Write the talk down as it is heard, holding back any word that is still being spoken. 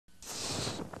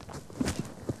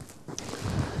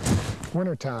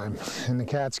Wintertime in the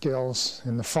Catskills,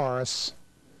 in the forests,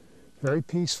 very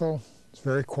peaceful, it's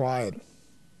very quiet.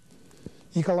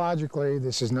 Ecologically,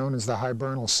 this is known as the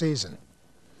hibernal season.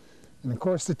 And of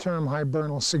course the term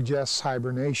hibernal suggests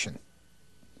hibernation.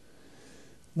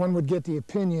 One would get the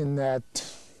opinion that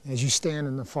as you stand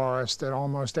in the forest that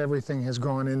almost everything has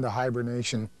gone into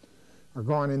hibernation or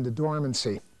gone into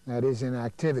dormancy, that is,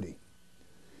 inactivity.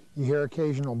 You hear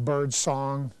occasional bird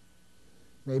song,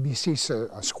 maybe you see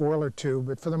a squirrel or two,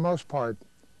 but for the most part,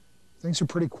 things are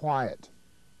pretty quiet.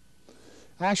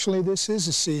 Actually, this is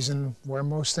a season where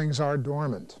most things are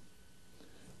dormant.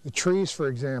 The trees, for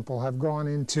example, have gone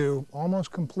into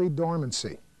almost complete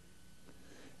dormancy.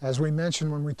 As we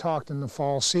mentioned when we talked in the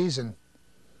fall season,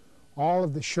 all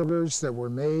of the sugars that were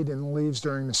made in the leaves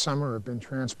during the summer have been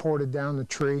transported down the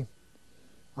tree,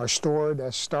 are stored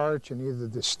as starch in either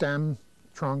the stem,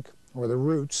 trunk, or the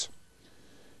roots,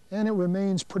 and it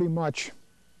remains pretty much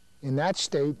in that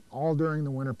state all during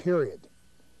the winter period.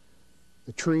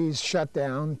 The trees shut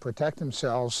down, protect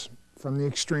themselves from the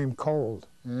extreme cold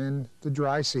and the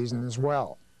dry season as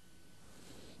well.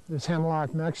 This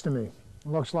hemlock next to me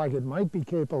looks like it might be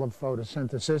capable of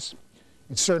photosynthesis.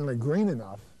 It's certainly green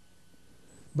enough.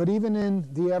 But even in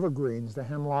the evergreens, the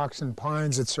hemlocks and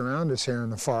pines that surround us here in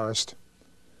the forest,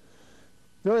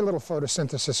 very little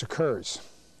photosynthesis occurs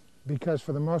because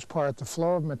for the most part the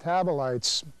flow of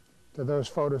metabolites to those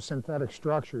photosynthetic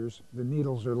structures, the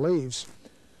needles or leaves,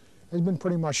 has been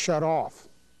pretty much shut off.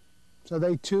 So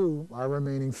they too are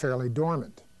remaining fairly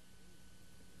dormant.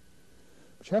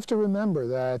 But you have to remember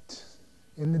that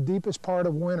in the deepest part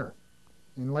of winter,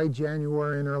 in late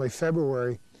January and early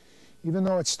February, even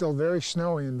though it's still very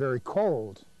snowy and very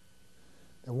cold,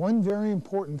 the one very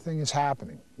important thing is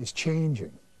happening, is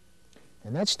changing,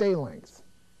 and that's day length,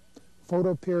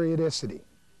 photoperiodicity.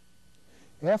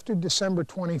 After December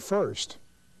 21st,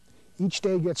 each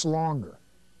day gets longer,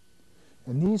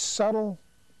 and these subtle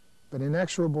but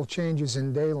inexorable changes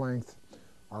in day length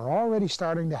are already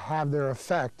starting to have their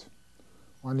effect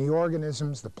on the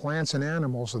organisms, the plants and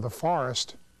animals of the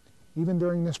forest, even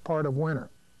during this part of winter.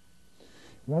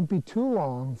 It won't be too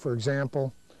long, for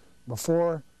example,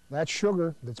 before that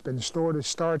sugar that's been stored as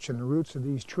starch in the roots of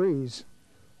these trees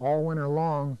all winter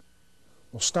long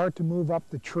will start to move up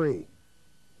the tree.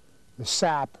 The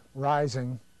sap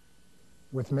rising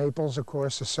with maples, of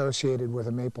course, associated with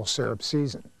a maple syrup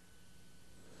season.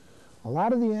 A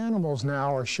lot of the animals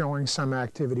now are showing some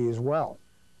activity as well.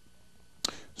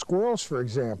 Squirrels, for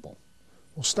example,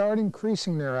 will start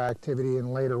increasing their activity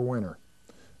in later winter,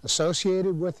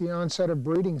 associated with the onset of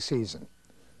breeding season,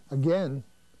 again,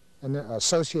 and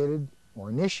associated or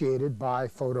initiated by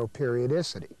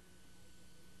photoperiodicity.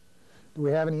 Do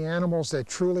we have any animals that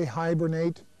truly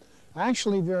hibernate?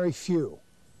 Actually, very few.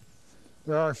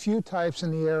 There are a few types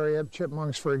in the area,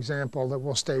 chipmunks, for example, that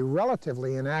will stay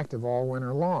relatively inactive all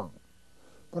winter long.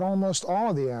 But almost all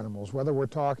of the animals, whether we're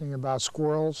talking about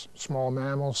squirrels, small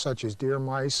mammals such as deer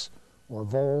mice or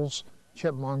voles,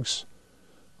 chipmunks,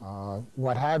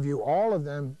 what have you, all of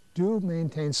them do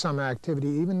maintain some activity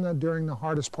even during the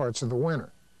hardest parts of the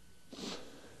winter.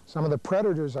 Some of the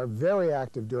predators are very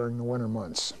active during the winter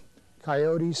months.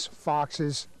 Coyotes,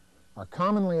 foxes are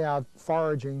commonly out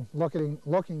foraging,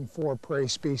 looking for prey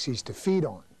species to feed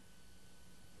on.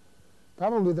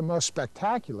 Probably the most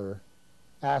spectacular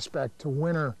aspect to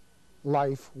winter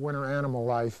life, winter animal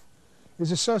life,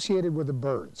 is associated with the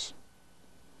birds.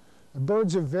 The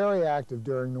birds are very active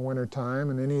during the winter time,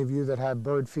 and any of you that have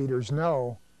bird feeders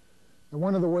know that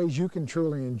one of the ways you can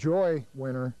truly enjoy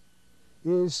winter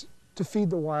is to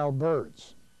feed the wild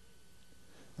birds.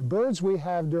 The birds we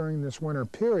have during this winter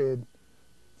period,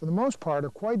 for the most part, are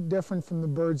quite different from the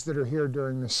birds that are here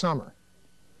during the summer.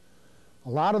 A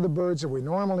lot of the birds that we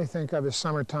normally think of as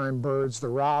summertime birds, the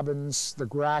robins, the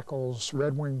grackles,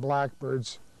 red-winged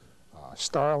blackbirds,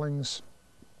 starlings,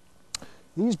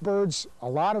 these birds, a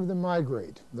lot of them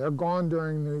migrate. They're gone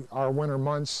during our winter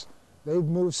months. They've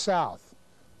moved south.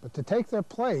 But to take their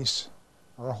place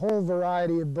are a whole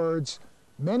variety of birds,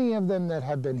 many of them that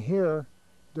have been here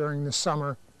during the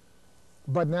summer,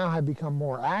 but now have become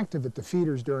more active at the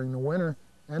feeders during the winter,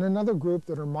 and another group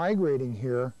that are migrating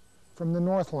here from the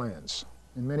northlands,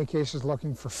 in many cases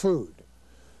looking for food.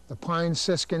 The pine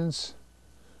siskins,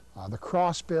 the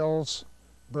crossbills,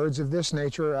 birds of this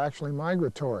nature are actually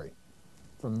migratory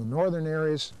from the northern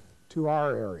areas to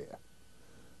our area.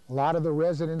 A lot of the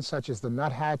residents, such as the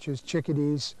nuthatches,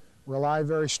 chickadees, rely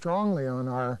very strongly on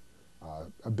our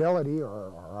ability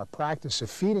or our practice of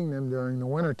feeding them during the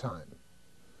wintertime.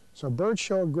 So birds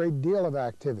show a great deal of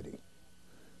activity.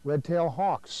 Red-tailed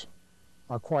hawks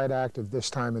are quite active this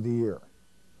time of the year.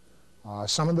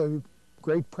 Some of the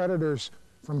great predators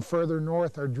from further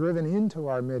north are driven into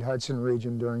our mid-Hudson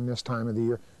region during this time of the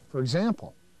year. For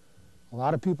example, a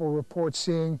lot of people report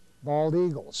seeing bald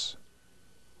eagles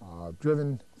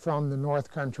driven from the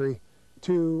North Country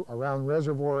to around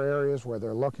reservoir areas where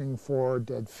they're looking for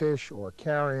dead fish or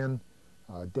carrion,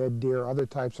 dead deer, other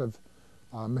types of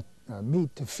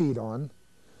meat to feed on.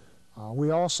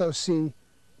 We also see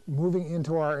moving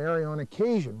into our area on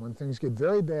occasion, when things get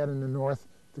very bad in the north,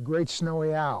 the great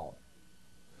snowy owl.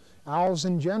 Owls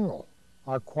in general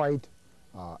are quite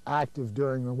active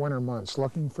during the winter months,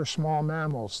 looking for small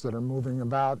mammals that are moving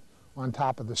about on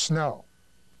top of the snow.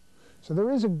 So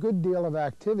there is a good deal of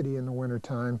activity in the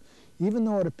wintertime, even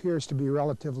though it appears to be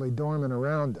relatively dormant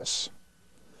around us.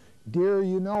 Deer,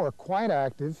 you know, are quite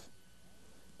active.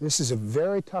 This is a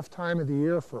very tough time of the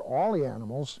year for all the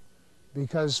animals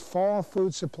because fall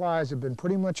food supplies have been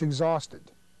pretty much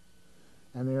exhausted,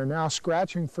 and they are now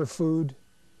scratching for food.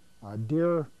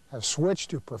 Deer have switched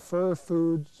to prefer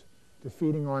foods to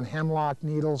feeding on hemlock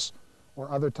needles or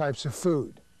other types of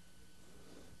food.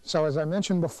 So as I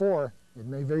mentioned before, it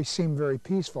may seem very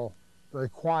peaceful, very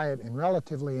quiet and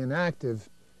relatively inactive,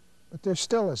 but there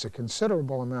still is a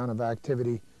considerable amount of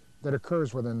activity that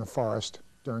occurs within the forest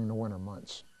during the winter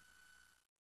months.